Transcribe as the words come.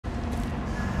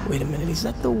Wait a minute, is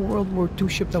that the World War II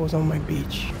ship that was on my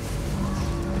beach?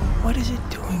 What is it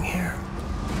doing here?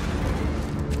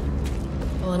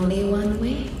 Only one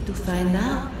way to find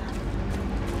out.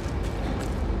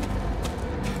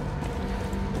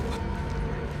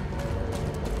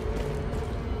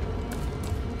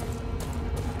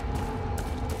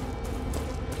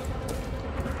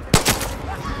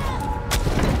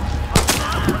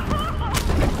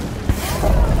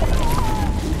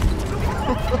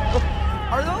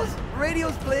 Are those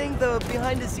radios playing the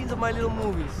behind the scenes of my little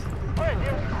movies?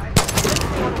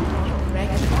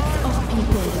 Records of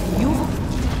people you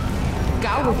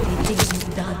cowardly things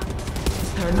you've done.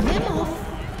 Turn them off,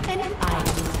 and I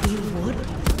will reward you.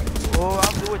 Oh,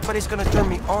 I'll do it, but it's gonna turn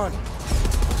me on.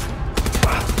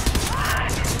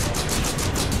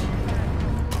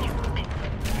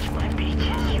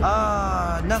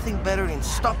 Nothing better than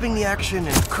stopping the action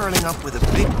and curling up with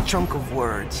a big chunk of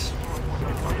words.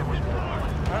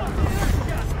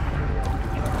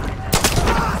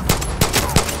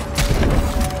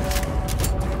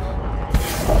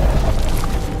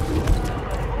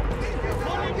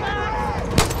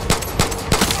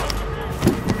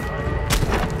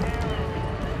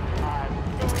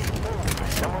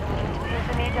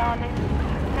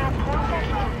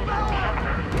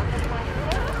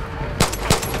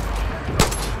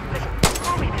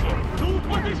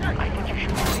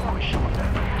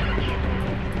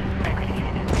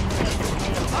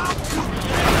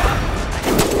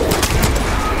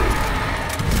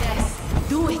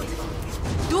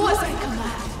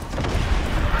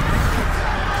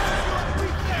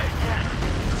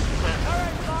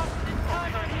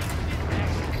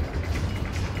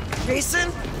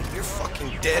 Jason, you're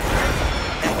fucking dead.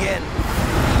 Again.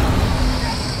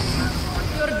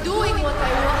 You're doing what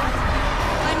I want.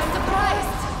 I'm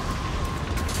surprised.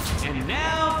 And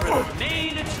now for the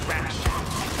main attraction.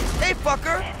 Hey,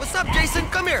 fucker! What's up, Jason?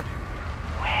 Come here.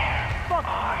 Fuck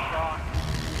are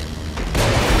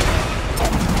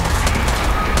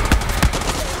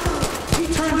you?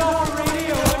 He turned off the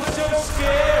radio. I'm so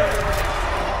scared.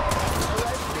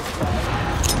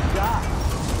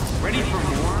 Ready for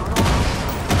more?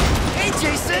 Hey,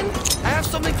 Jason! I have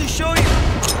something to show you.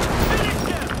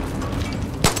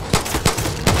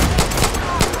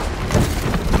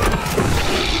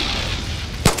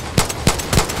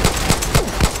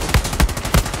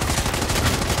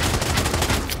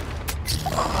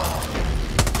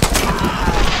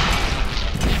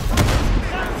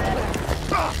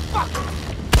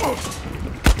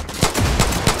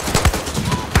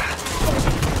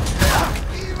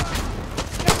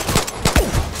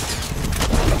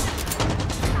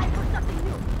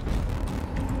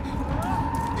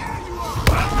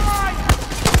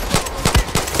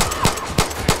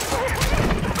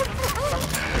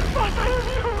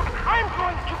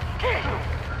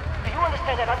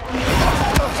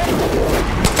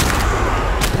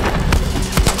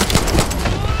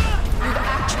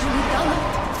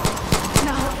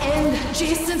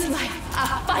 Jason's life a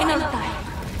final time.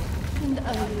 And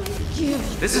I will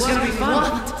give This is gonna be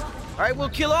fun. Alright, we'll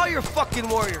kill all your fucking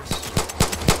warriors.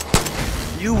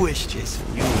 You wish, Jason,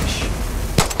 you wish.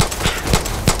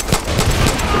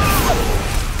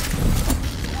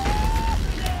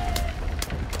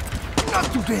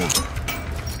 Not today.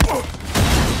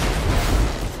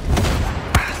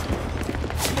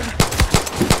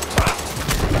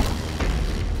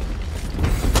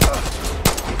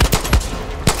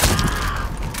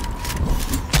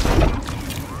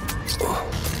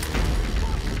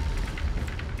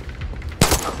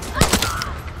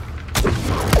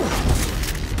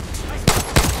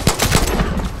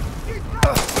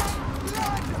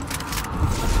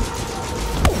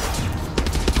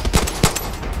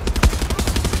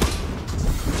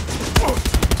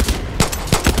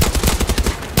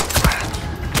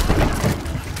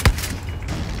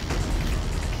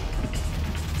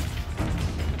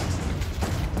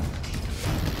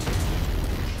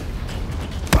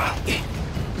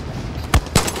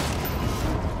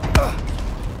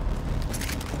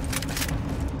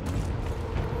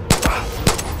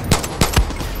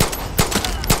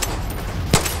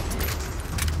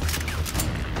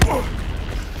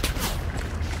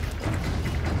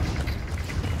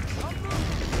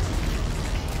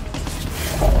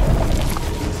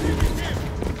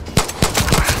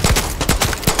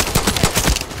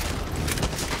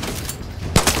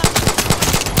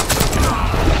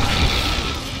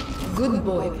 Good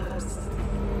boy, Vaas.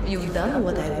 You've done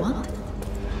what I want.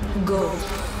 Go.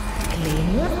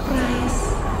 Claim your prize.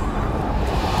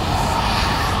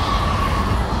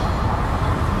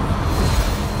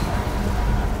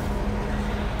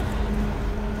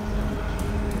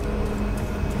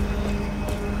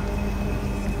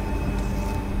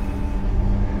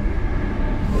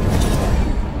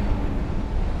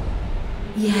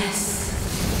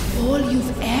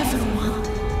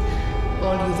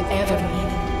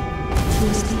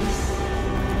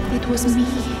 It was me.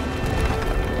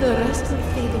 The rest will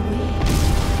fade away,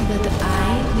 but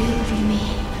I will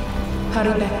remain.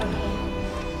 Hurry back to me.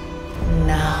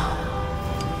 Now.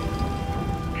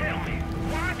 Tell me,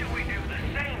 why do we do the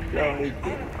same thing No, he over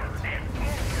didn't. and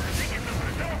over, thinking the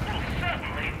result will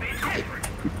suddenly be different?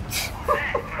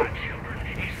 That, my children,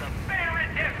 is the very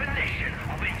definition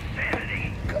of insanity.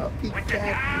 With the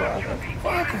Copycat time you'll be here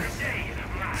motherfucker. today,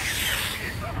 my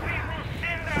churches, we will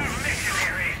send our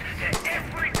missionaries to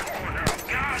every corner of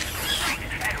God's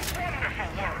great and wonderful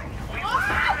world. We will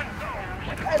find those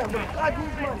What kind of who God walk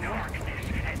needs in money? darkness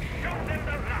and show them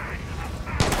the light of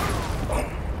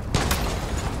our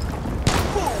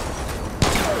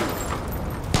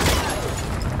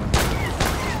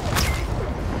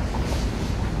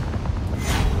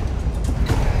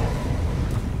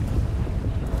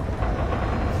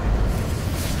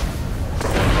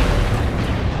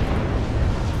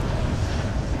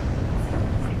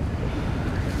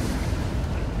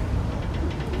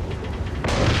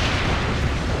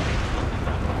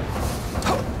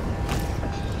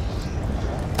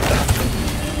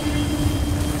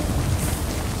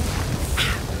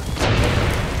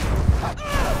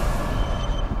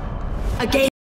Again.